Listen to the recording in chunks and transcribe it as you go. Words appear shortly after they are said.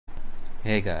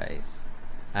Hey guys,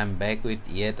 I'm back with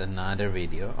yet another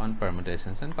video on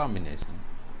permutations and combination.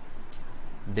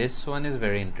 This one is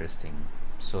very interesting,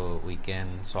 so we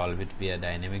can solve it via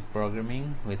dynamic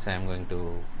programming, which I'm going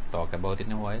to talk about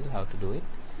in a while how to do it,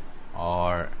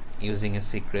 or using a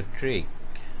secret trick.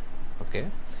 Okay,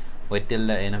 wait till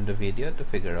the end of the video to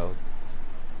figure out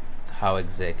how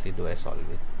exactly do I solve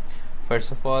it.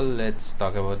 First of all, let's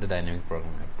talk about the dynamic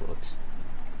programming approach.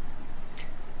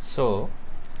 So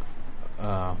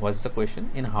what's the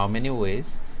question? In how many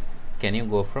ways can you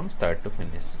go from start to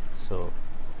finish? So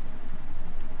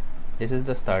this is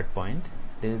the start point,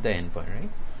 this is the end point, right?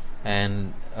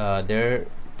 And there are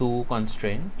two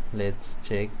constraints. Let's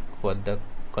check what the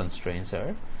constraints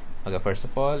are. Okay, first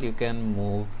of all, you can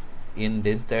move in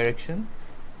this direction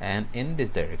and in this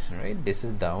direction, right? This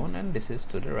is down and this is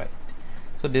to the right.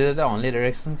 So these are the only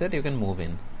directions that you can move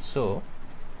in. So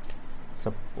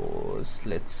suppose,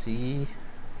 let's see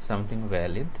something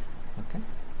valid. Okay,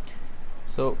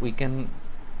 so we can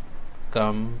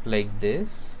come like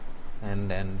this,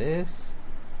 and then this,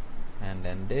 and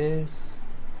then this,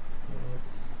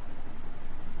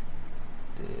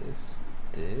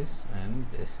 and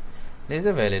this. This is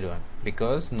a valid one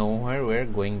because nowhere we're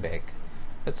going back.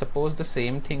 But suppose the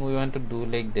same thing we want to do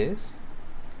like this,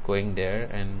 going there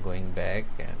and going back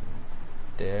and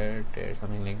there,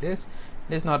 something like this.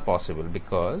 This is not possible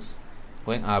because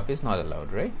going up is not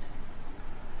allowed, right?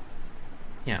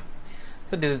 Yeah,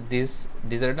 so these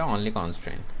are the only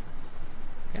constraint.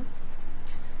 Okay,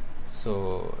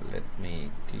 so let me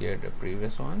clear the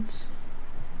previous ones.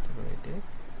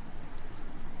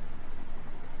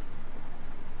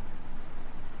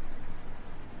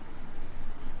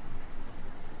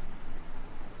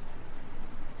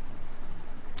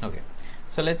 Okay,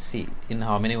 so let's see in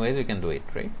how many ways we can do it,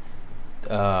 right?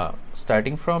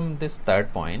 Starting from this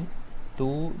third point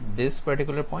to this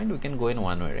particular point, we can go in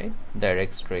one way, right?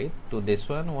 Direct straight to this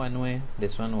one way,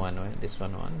 this one way, this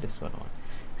one this one.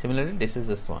 Similarly, this is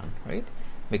just one, right?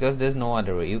 Because there's no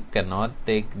other way. You cannot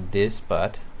take this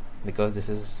path because this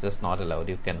is just not allowed.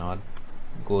 You cannot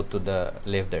go to the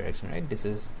left direction, right? This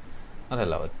is not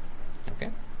allowed.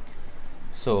 Okay,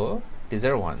 so these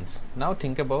are ones. Now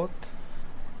think about,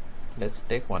 let's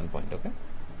take one point. Okay,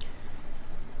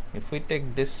 if we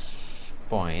take this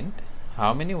point,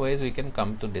 how many ways we can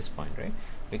come to this point, right?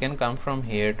 We can come from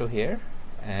here to here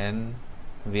and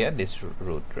via this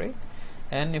route, right?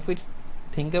 And if we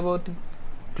think about it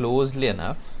closely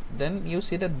enough, then you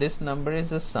see that this number is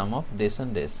the sum of this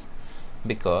and this,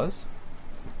 because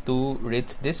to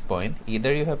reach this point,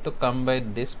 either you have to come by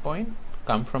this point,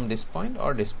 come from this point,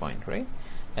 or this point, right?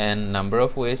 And number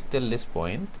of ways till this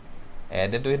point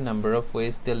added with number of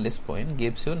ways till this point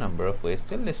gives you number of ways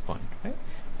till this point, right?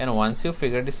 And once you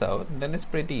figure this out, then it's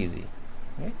pretty easy,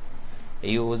 right?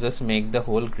 You just make the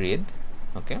whole grid.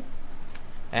 Okay,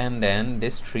 and then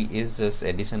this 3 is just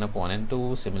addition of 1 and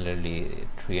 2. Similarly,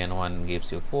 3 and 1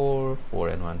 gives you 4, 4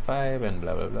 and 1 5, and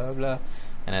blah blah blah blah.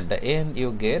 And at the end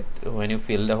you get, when you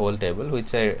fill the whole table,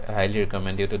 which I highly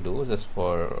recommend you to do just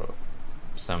for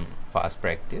some fast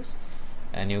practice,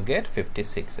 and you get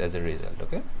 56 as a result.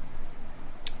 Okay,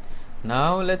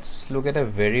 now let's look at a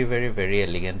very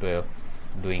elegant way of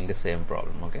doing the same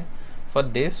problem. Okay, for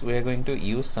this we are going to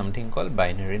use something called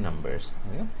binary numbers.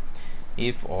 Okay,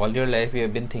 if all your life you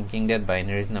have been thinking that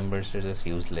binary numbers are just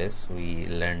useless, we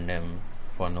learn them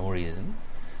for no reason,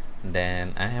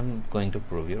 then I am going to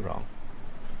prove you wrong.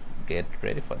 Get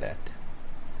ready for that.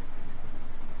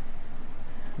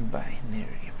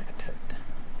 Binary method.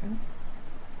 Okay.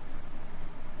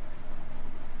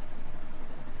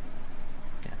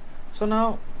 Yeah. So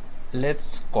now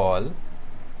let's call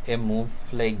a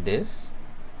move like this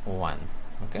 1,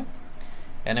 okay,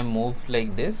 and a move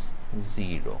like this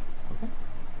 0. Okay,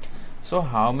 so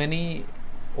how many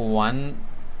one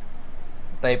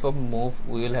type of move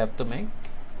we will have to make?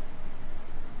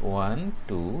 1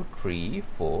 2 3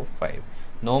 4 5.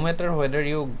 No matter whether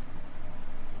you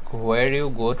where you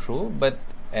go through, but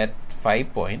at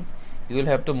 5 point you will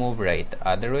have to move right,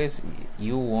 otherwise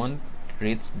you won't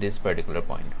reach this particular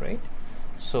point, right?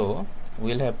 So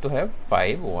we'll have to have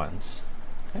 5 ones.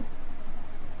 Okay,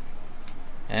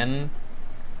 and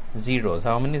zeros,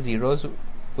 how many zeros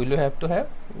will you have to have?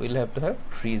 We'll have to have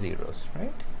 3 zeros,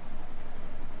 right?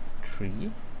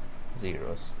 3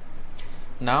 zeros.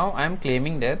 Now I am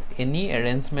claiming that any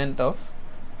arrangement of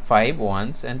 5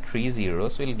 ones and 3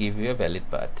 zeros will give you a valid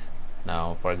path.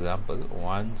 Now for example,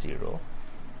 1 0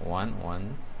 1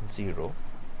 1 0.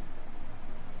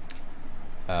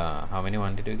 How many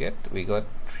 1 did you get? We got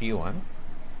 3 1.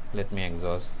 Let me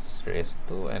exhaust rest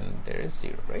 2, and there is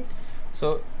 0, right?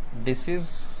 So this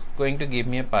is going to give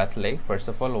me a path like, first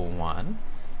of all 1,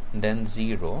 then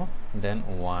 0,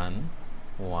 then 1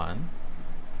 1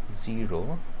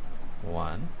 0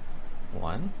 1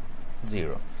 1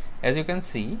 0. As you can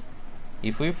see,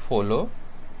 if we follow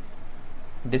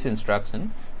this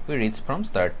instruction, we reach from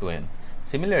start to end.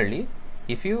 Similarly,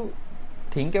 if you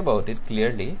think about it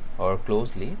clearly or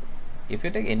closely, if you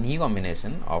take any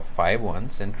combination of 5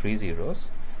 1s and 3 zeros,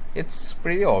 it's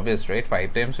pretty obvious, right?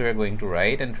 5 times we are going to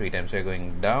right and 3 times we are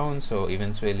going down, so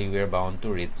eventually we are bound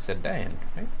to reach at the end,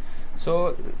 right?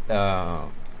 So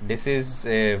this is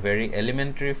a very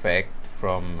elementary fact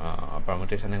from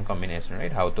permutation and combination,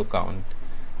 right? How to count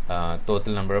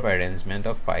total number of arrangement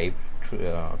of 5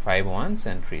 1s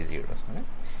and 3 zeros. Okay?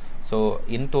 So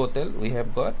in total we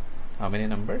have got how many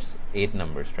numbers? 8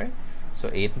 numbers, right? So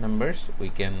 8 numbers, we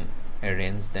can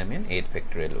arrange them in 8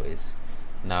 factorial ways.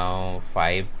 Now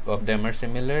 5 of them are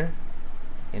similar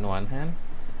in one hand,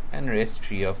 and rest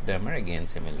 3 of them are again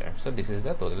similar. So this is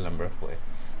the total number of ways.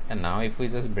 And now if we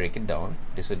just break it down,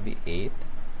 this would be 8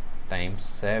 times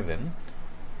 7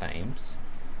 times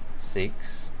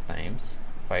 6 times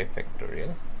 5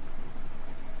 factorial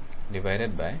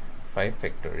divided by 5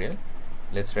 factorial.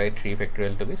 Let's write 3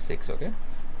 factorial to be 6. Okay,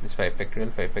 this 5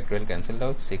 factorial cancelled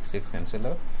out, 6 cancelled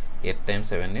out, 8 times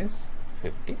 7 is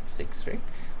 56, right?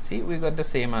 See, we got the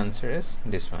same answer as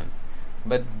this one,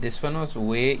 but this one was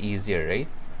way easier, right?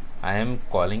 I am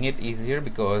calling it easier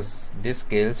because this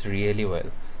scales really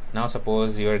well. Now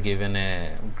suppose you are given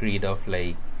a grid of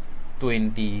like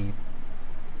 20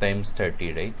 times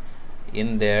 30, right?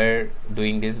 In there,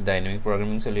 doing this dynamic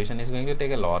programming solution is going to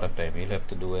take a lot of time. You'll have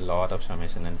to do a lot of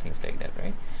summation and things like that,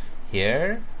 right?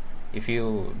 Here, if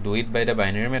you do it by the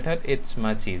binary method, it's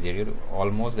much easier. You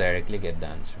almost directly get the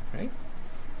answer, right?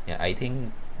 Yeah, I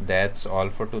think that's all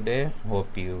for today.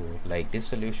 Hope you like this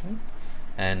solution,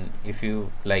 and if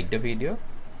you like the video,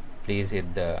 please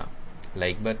hit the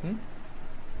like button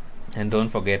and don't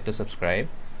forget to subscribe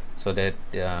so that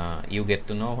you get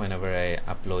to know whenever I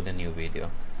upload a new video.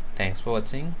 Thanks for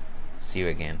watching. See you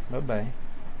again. Bye bye.